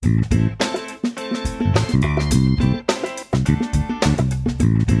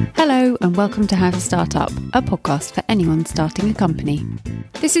Hello and welcome to How to Start Up, a podcast for anyone starting a company.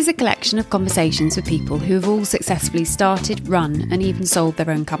 This is a collection of conversations with people who have all successfully started, run and even sold their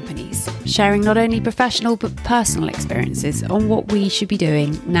own companies, sharing not only professional but personal experiences on what we should be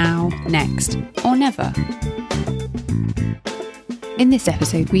doing now, next or never. In this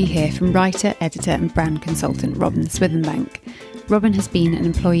episode we hear from writer, editor and brand consultant Robin Swithenbank. Robin has been an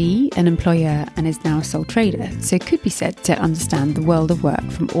employee, an employer and is now a sole trader, so could be said to understand the world of work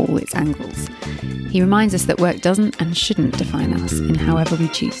from all its angles. He reminds us that work doesn't and shouldn't define us in however we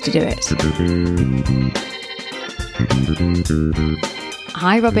choose to do it.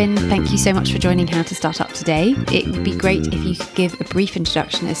 Hi Robin, thank you so much for joining How to Start Up today. It would be great if you could give a brief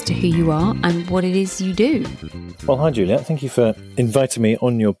introduction as to who you are and what it is you do. Well, hi Juliet, thank you for inviting me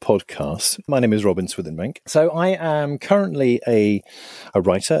on your podcast. My name is Robin Swithenbank. So I am currently a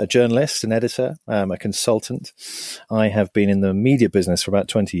writer, a journalist, an editor, a consultant. I have been in the media business for about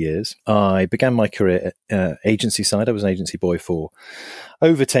 20 years. I began my career agency side. I was an agency boy for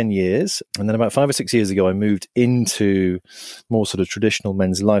over 10 years. And then about 5 or 6 years ago, I moved into more sort of traditional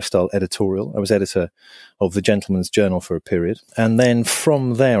men's lifestyle editorial. I was editor of the Gentleman's Journal for a period. And then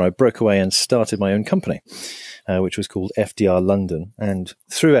from there, I broke away and started my own company, which was called FDR London. And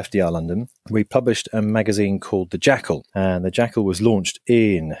through FDR London, we published a magazine called The Jackal. And The Jackal was launched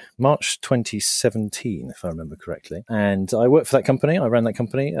in March 2017, if I remember correctly. And I worked for that company. I ran that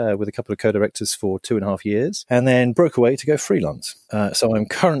company with a couple of co-directors for 2.5 years and then broke away to go freelance. So I'm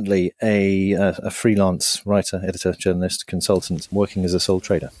currently a freelance writer, editor, journalist, consultant, working as a sole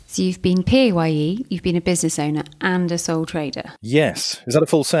trader. So you've been PAYE, you've been a business owner and a sole trader. Yes. Is that a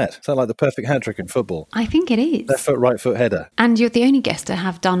full set? Is that like the perfect hat trick in football? I think it is. Left foot, right foot header. And you're the only guest to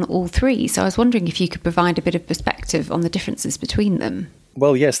have done all three, so I was wondering if you could provide a bit of perspective on the differences between them.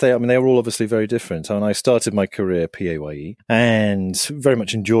 Well, yes, they are all obviously very different. And I started my career PAYE and very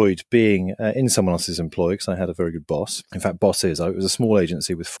much enjoyed being in someone else's employ because I had a very good boss. In fact, bosses. It was a small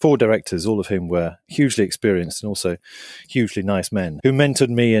agency with 4 directors, all of whom were hugely experienced and also hugely nice men who mentored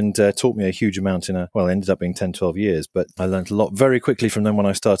me and taught me a huge amount it ended up being 10, 12 years. But I learned a lot very quickly from them when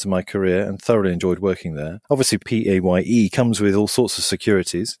I started my career and thoroughly enjoyed working there. Obviously, PAYE comes with all sorts of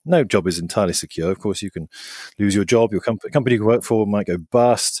securities. No job is entirely secure. Of course, you can lose your job. Your company you work for might go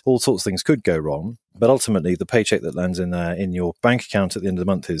bust. All sorts of things could go wrong. But ultimately, the paycheck that lands in your bank account at the end of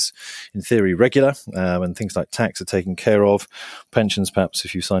the month is, in theory, regular. And things like tax are taken care of. Pensions, perhaps,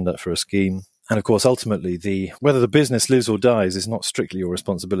 if you signed up for a scheme. And of course, ultimately, whether the business lives or dies is not strictly your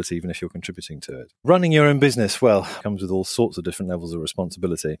responsibility, even if you're contributing to it. Running your own business, well, comes with all sorts of different levels of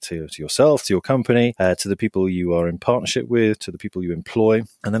responsibility to yourself, to your company, to the people you are in partnership with, to the people you employ,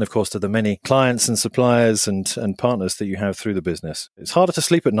 and then, of course, to the many clients and suppliers and partners that you have through the business. It's harder to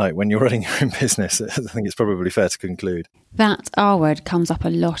sleep at night when you're running your own business. I think it's probably fair to conclude. That R word comes up a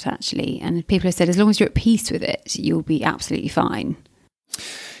lot, actually, and people have said as long as you're at peace with it, you'll be absolutely fine.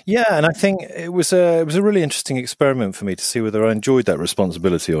 Yeah, and I think it was a really interesting experiment for me to see whether I enjoyed that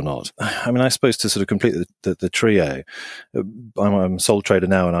responsibility or not. I mean, I suppose to sort of complete the trio, I'm a sole trader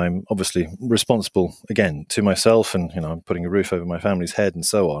now, and I'm obviously responsible again to myself, and I'm putting a roof over my family's head and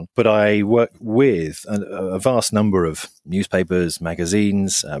so on. But I work with a vast number of newspapers,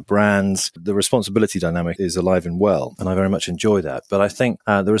 magazines, brands. The responsibility dynamic is alive and well, and I very much enjoy that. But I think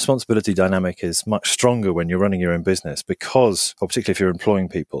the responsibility dynamic is much stronger when you're running your own business because, or particularly if you're employing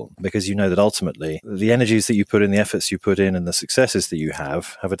people, because you know that ultimately the energies that you put in, the efforts you put in, and the successes that you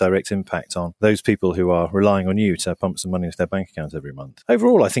have a direct impact on those people who are relying on you to pump some money into their bank account every month.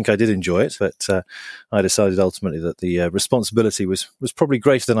 Overall, I think I did enjoy it, but I decided ultimately that the responsibility was probably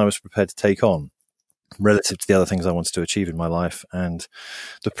greater than I was prepared to take on relative to the other things I wanted to achieve in my life and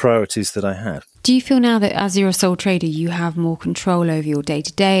the priorities that I had. Do you feel now that as you're a sole trader, you have more control over your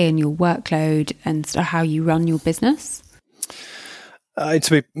day-to-day and your workload and how you run your business?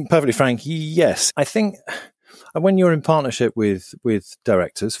 To be perfectly frank, yes. I think when you're in partnership with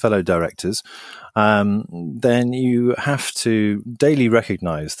directors, fellow directors, then you have to daily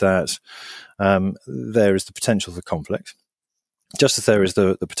recognise that there is the potential for conflict, just as there is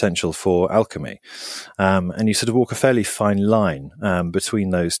the potential for alchemy. And you sort of walk a fairly fine line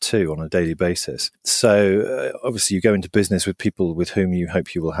between those two on a daily basis. So obviously you go into business with people with whom you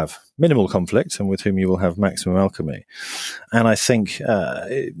hope you will have minimal conflict and with whom you will have maximum alchemy. And I think,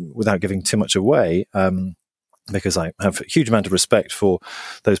 without giving too much away, because I have a huge amount of respect for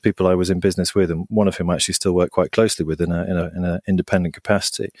those people I was in business with, and one of whom I actually still work quite closely with in an independent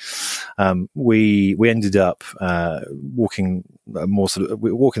capacity. We ended up walking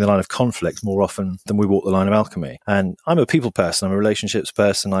the line of conflict more often than we walk the line of alchemy. And I'm a people person, I'm a relationships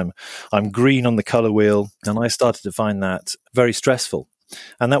person, I'm green on the colour wheel, and I started to find that very stressful.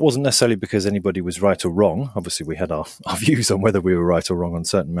 And that wasn't necessarily because anybody was right or wrong. Obviously, we had our views on whether we were right or wrong on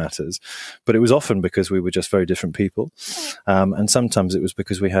certain matters, but it was often because we were just very different people. And sometimes it was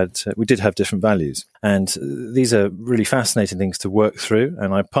because we did have different values. And these are really fascinating things to work through.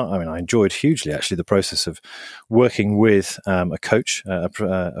 And I enjoyed hugely, actually, the process of working with a coach, a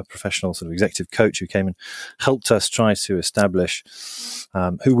professional sort of executive coach who came and helped us try to establish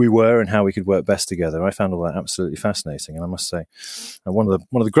who we were and how we could work best together. I found all that absolutely fascinating. And I must say,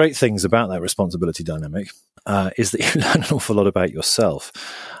 one of the great things about that responsibility dynamic is that you learn an awful lot about yourself.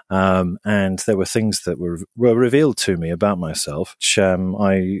 And there were things that were revealed to me about myself, which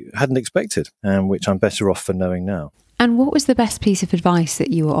I hadn't expected, and which I'm better off for knowing now. And what was the best piece of advice that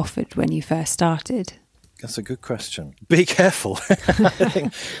you were offered when you first started? That's a good question. Be careful.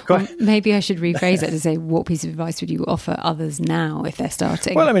 Maybe I should rephrase it to say, what piece of advice would you offer others now if they're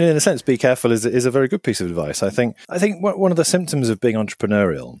starting? Well, I mean, in a sense, be careful is a very good piece of advice. I think one of the symptoms of being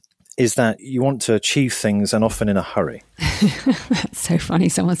entrepreneurial is that you want to achieve things, and often in a hurry. That's so funny.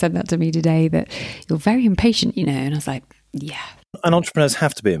 Someone said that to me today, that you're very impatient, and I was like, yeah. And entrepreneurs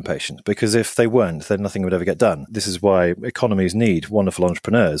have to be impatient, because if they weren't, then nothing would ever get done. This is why economies need wonderful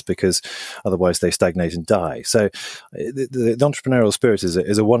entrepreneurs, because otherwise they stagnate and die. So the entrepreneurial spirit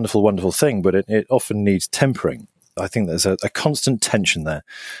is a wonderful, wonderful thing, but it often needs tempering. I think there's a constant tension there.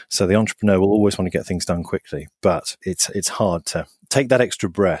 So the entrepreneur will always want to get things done quickly, but it's hard to take that extra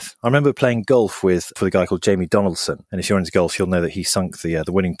breath. I remember playing golf for the guy called Jamie Donaldson. And if you're into golf, you'll know that he sunk the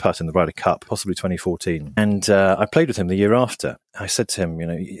winning putt in the Ryder Cup, possibly 2014. And I played with him the year after. I said to him,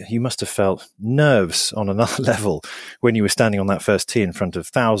 you must have felt nerves on another level when you were standing on that first tee in front of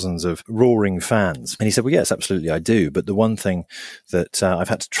thousands of roaring fans. And he said, well, yes, absolutely, I do. But the one thing that I've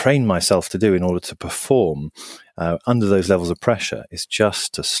had to train myself to do in order to perform under those levels of pressure is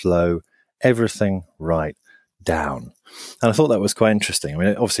just to slow everything right down. And I thought that was quite interesting. I mean,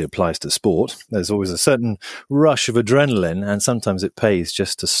 it obviously applies to sport. There's always a certain rush of adrenaline, and sometimes it pays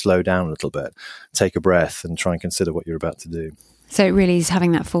just to slow down a little bit, take a breath, and try and consider what you're about to do. So it really is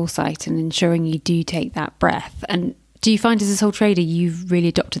having that foresight and ensuring you do take that breath. And do you find as a sole trader you've really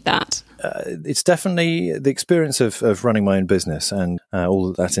adopted that? It's definitely the experience of running my own business and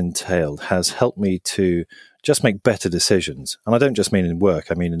all that entailed has helped me to just make better decisions. And I don't just mean in work,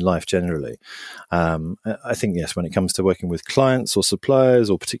 I mean in life generally. I think, yes, when it comes to working with clients or suppliers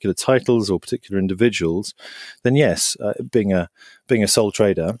or particular titles or particular individuals, then yes, being a sole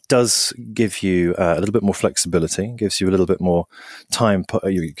trader does give you a little bit more flexibility, gives you a little bit more time,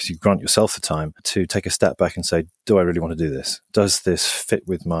 because you grant yourself the time to take a step back and say, do I really want to do this? Does this fit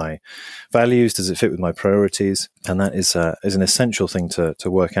with my values? Does it fit with my priorities? And that is an essential thing to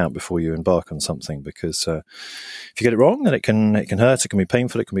work out before you embark on something, because if you get it wrong, then it can hurt, it can be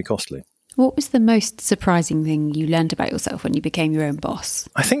painful, it can be costly. What was the most surprising thing you learned about yourself when you became your own boss?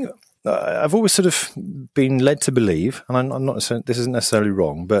 I think I've always sort of been led to believe, and I'm not saying this isn't necessarily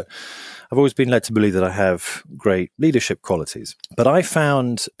wrong, but I've always been led to believe that I have great leadership qualities. But I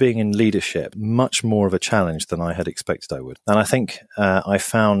found being in leadership much more of a challenge than I had expected I would. And I think I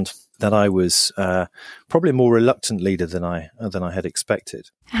found that I was probably a more reluctant leader than I had expected.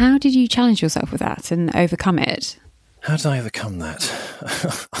 How did you challenge yourself with that and overcome it? How did I overcome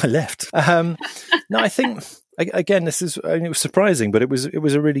that? I left. No, I think, again, it was surprising, but it was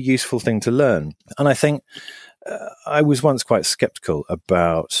a really useful thing to learn. And I think I was once quite skeptical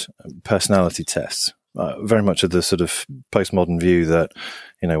about personality tests. Very much of the sort of postmodern view that,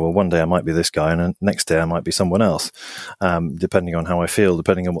 one day I might be this guy and the next day I might be someone else, depending on how I feel,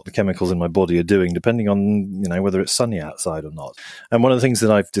 depending on what the chemicals in my body are doing, depending on, whether it's sunny outside or not. And one of the things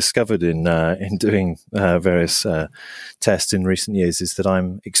that I've discovered in doing various tests in recent years is that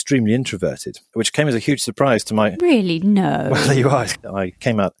I'm extremely introverted, which came as a huge surprise to my... Really? No. Well, there you are. I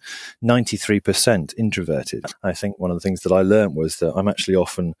came out 93% introverted. I think one of the things that I learned was that I'm actually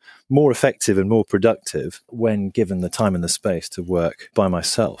often more effective and more productive when given the time and the space to work by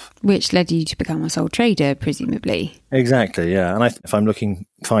myself. Which led you to become a sole trader, presumably. Exactly, yeah. And if I'm looking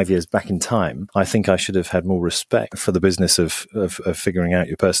 5 years back in time, I think I should have had more respect for the business of figuring out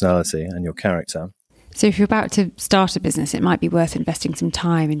your personality and your character. So if you're about to start a business, it might be worth investing some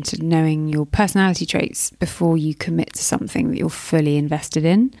time into knowing your personality traits before you commit to something that you're fully invested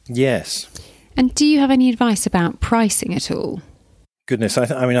in. Yes. And do you have any advice about pricing at all? Goodness,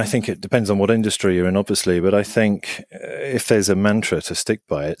 I think it depends on what industry you're in, obviously, but I think if there's a mantra to stick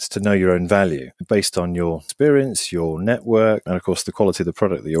by, it's to know your own value based on your experience, your network, and of course the quality of the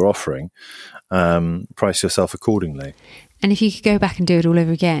product that you're offering. Price yourself accordingly. And if you could go back and do it all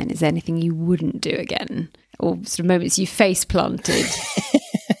over again, is there anything you wouldn't do again? Or sort of moments you face planted?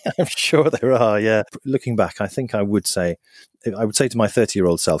 I'm sure there are, yeah. Looking back, I think I would say to my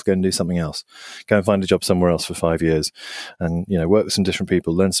 30-year-old self, go and do something else. Go and find a job somewhere else for 5 years and, work with some different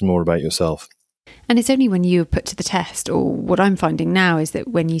people, learn some more about yourself. And it's only when you are put to the test, or what I'm finding now is that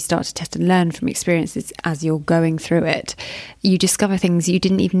when you start to test and learn from experiences as you're going through it, you discover things you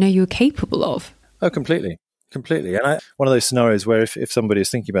didn't even know you were capable of. Oh, completely. Completely. And one of those scenarios where if somebody is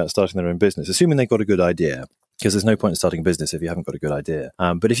thinking about starting their own business, assuming they've got a good idea, because there's no point in starting a business if you haven't got a good idea.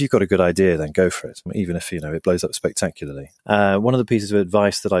 But if you've got a good idea, then go for it, even if it blows up spectacularly. One of the pieces of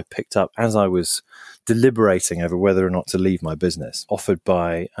advice that I picked up as I was deliberating over whether or not to leave my business, offered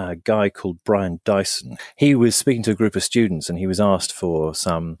by a guy called Brian Dyson. He was speaking to a group of students and he was asked for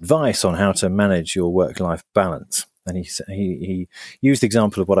some advice on how to manage your work-life balance. And he used the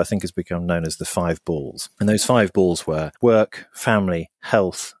example of what I think has become known as the 5 balls. And those 5 balls were work, family,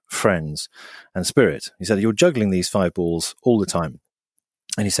 health, friends, and spirit. He said, you're juggling these 5 balls all the time.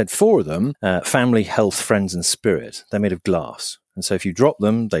 And he said 4 of them, family, health, friends, and spirit, they're made of glass. And so if you drop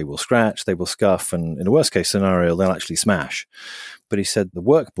them, they will scratch, they will scuff, and in a worst case scenario, they'll actually smash. But he said the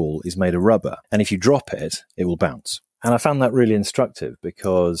work ball is made of rubber. And if you drop it, it will bounce. And I found that really instructive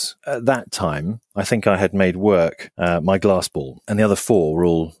because at that time, I think I had made work my glass ball, and the other 4 were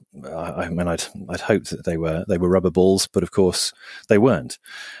all. I'd hoped that they were rubber balls, but of course they weren't.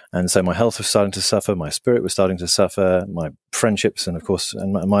 And so my health was starting to suffer, my spirit was starting to suffer, my friendships, and of course,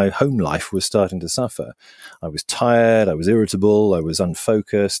 and my home life was starting to suffer. I was tired, I was irritable, I was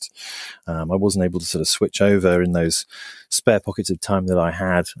unfocused. I wasn't able to sort of switch over in those spare pockets of time that I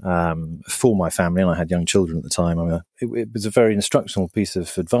had for my family, and I had young children at the time. It was a very instructional piece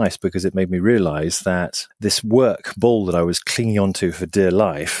of advice because it made me realize that this work ball that I was clinging onto for dear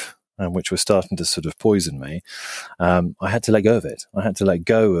life, which was starting to sort of poison me, I had to let go of it. I had to let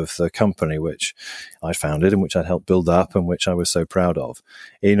go of the company which I founded and which I'd helped build up and which I was so proud of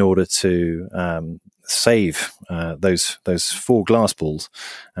in order to save those 4 glass balls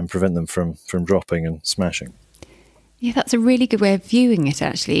and prevent them from dropping and smashing. Yeah, that's a really good way of viewing it,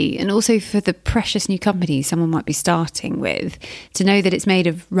 actually. And also for the precious new company someone might be starting with, to know that it's made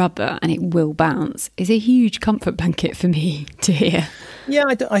of rubber and it will bounce is a huge comfort blanket for me to hear. Yeah,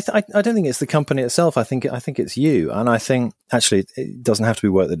 I don't think it's the company itself. I think it's you. And I think actually it doesn't have to be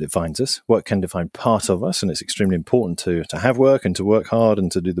work that defines us. Work can define part of us, and it's extremely important to have work and to work hard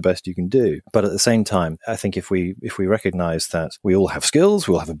and to do the best you can do. But at the same time, I think if we recognize that we all have skills,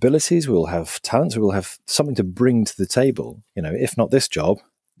 we all have abilities, we all have talents, we all have something to bring to the table, if not this job,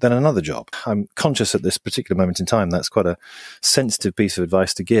 then another job. I'm conscious at this particular moment in time that's quite a sensitive piece of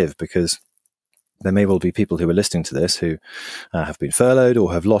advice to give, because there may well be people who are listening to this who have been furloughed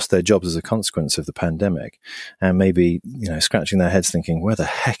or have lost their jobs as a consequence of the pandemic, and maybe scratching their heads thinking, where the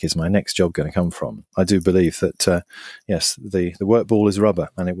heck is my next job going to come from? I do believe that yes, the work ball is rubber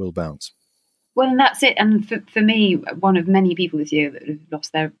and it will bounce. Well, and that's it. And for me, one of many people this year that have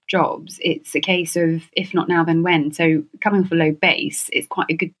lost their jobs, it's a case of if not now, then when. So coming off a low base, it's quite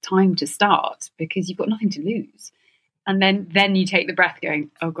a good time to start because you've got nothing to lose. And then you take the breath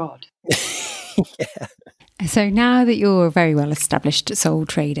going, oh God. Yeah. So now that you're a very well established sole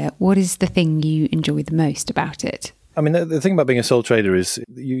trader, what is the thing you enjoy the most about it? I mean, the thing about being a sole trader is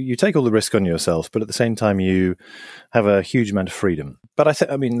you take all the risk on yourself, but at the same time, you have a huge amount of freedom. But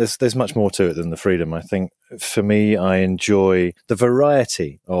there's much more to it than the freedom. I think for me, I enjoy the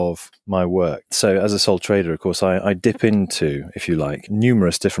variety of my work. So as a sole trader, of course, I dip into, if you like,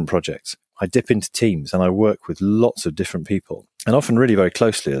 numerous different projects. I dip into teams and I work with lots of different people, and often really very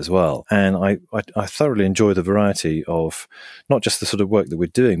closely as well. And I thoroughly enjoy the variety of not just the sort of work that we're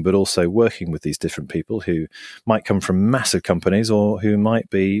doing, but also working with these different people who might come from massive companies or who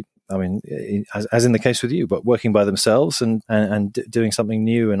might be, as in the case with you, but working by themselves and doing something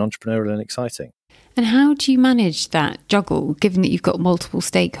new and entrepreneurial and exciting. And how do you manage that juggle, given that you've got multiple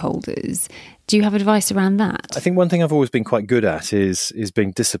stakeholders? Do you have advice around that? I think one thing I've always been quite good at is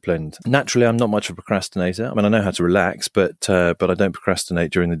being disciplined. Naturally, I'm not much of a procrastinator. I mean, I know how to relax, but I don't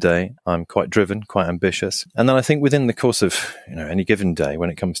procrastinate during the day. I'm quite driven, quite ambitious. And then I think within the course of any given day, when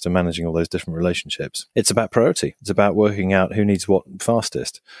it comes to managing all those different relationships, it's about priority. It's about working out who needs what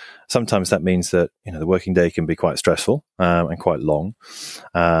fastest. Sometimes that means that the working day can be quite stressful and quite long.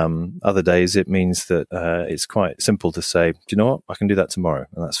 Other days it means that it's quite simple to say, do you know what? I can do that tomorrow,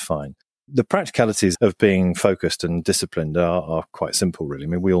 and that's fine. The practicalities of being focused and disciplined are quite simple, really. I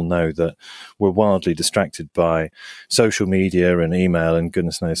mean, we all know that we're wildly distracted by social media and email and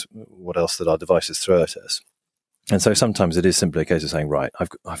goodness knows what else that our devices throw at us. And so sometimes it is simply a case of saying, right,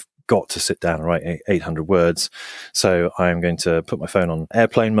 I've got to sit down and write 800 words. So I'm going to put my phone on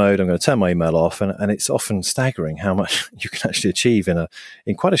airplane mode. I'm going to turn my email off. And it's often staggering how much you can actually achieve in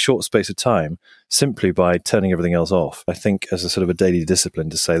quite a short space of time, simply by turning everything else off. I think as a sort of a daily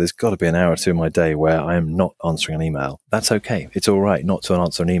discipline to say there's got to be an hour or two in my day where I am not answering an email. That's okay. It's all right not to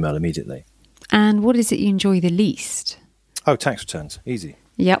answer an email immediately. And what is it you enjoy the least? Oh, tax returns. Easy.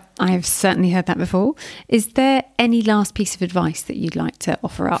 Yep, I've certainly heard that before. Is there any last piece of advice that you'd like to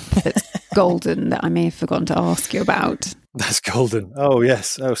offer up that's golden that I may have forgotten to ask you about? That's golden. Oh,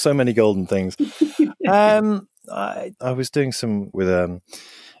 yes. Oh, so many golden things. I was doing some with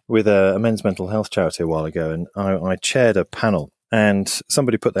a men's mental health charity a while ago, and I chaired a panel. And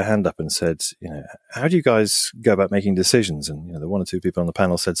somebody put their hand up and said, how do you guys go about making decisions? And, the one or two people on the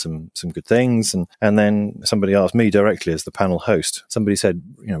panel said some good things. And then somebody asked me directly as the panel host. Somebody said,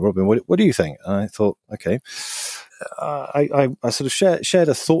 Robin, what do you think? And I thought, okay. I sort of shared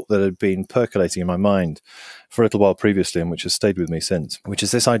a thought that had been percolating in my mind for a little while previously and which has stayed with me since, which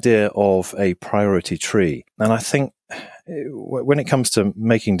is this idea of a priority tree. And I think when it comes to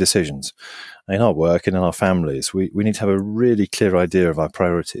making decisions in our work and in our families, we need to have a really clear idea of our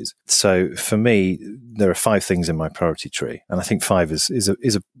priorities. So for me, there are 5 things in my priority tree. And I think 5 is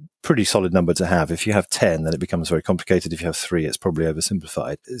a pretty solid number to have. If you have 10, then it becomes very complicated. If you have 3, it's probably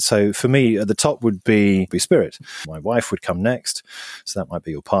oversimplified. So for me, at the top would be spirit. My wife would come next. So that might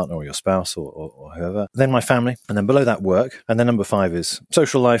be your partner or your spouse or whoever. Then my family. And then below that, work. And then number 5 is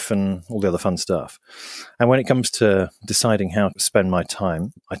social life and all the other fun stuff. And when it comes to deciding how to spend my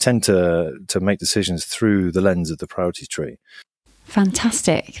time, I tend to make decisions through the lens of the priority tree.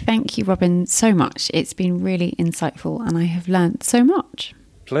 Fantastic. Thank you, Robin, so much. It's been really insightful and I have learned so much.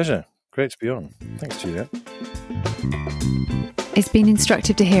 Pleasure. Great to be on. Thanks, Juliet. It's been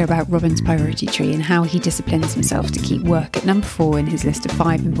instructive to hear about Robin's priority tree and how he disciplines himself to keep work at number 4 in his list of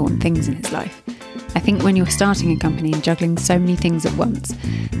 5 important things in his life. I think when you're starting a company and juggling so many things at once,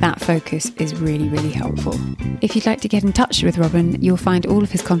 that focus is really, really helpful. If you'd like to get in touch with Robin, you'll find all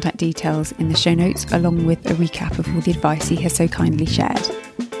of his contact details in the show notes, along with a recap of all the advice he has so kindly shared.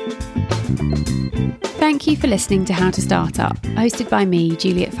 Thank you for listening to How to Start Up, hosted by me,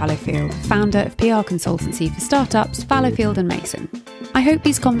 Juliet Fallowfield, founder of PR consultancy for startups Fallowfield and Mason. I hope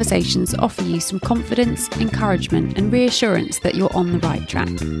these conversations offer you some confidence, encouragement and reassurance that you're on the right track.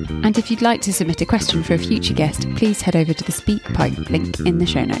 And if you'd like to submit a question for a future guest, please head over to the SpeakPipe link in the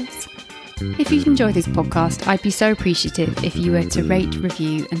show notes. If you've enjoyed this podcast, I'd be so appreciative if you were to rate,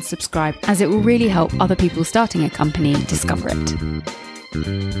 review and subscribe, as it will really help other people starting a company discover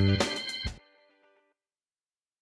it.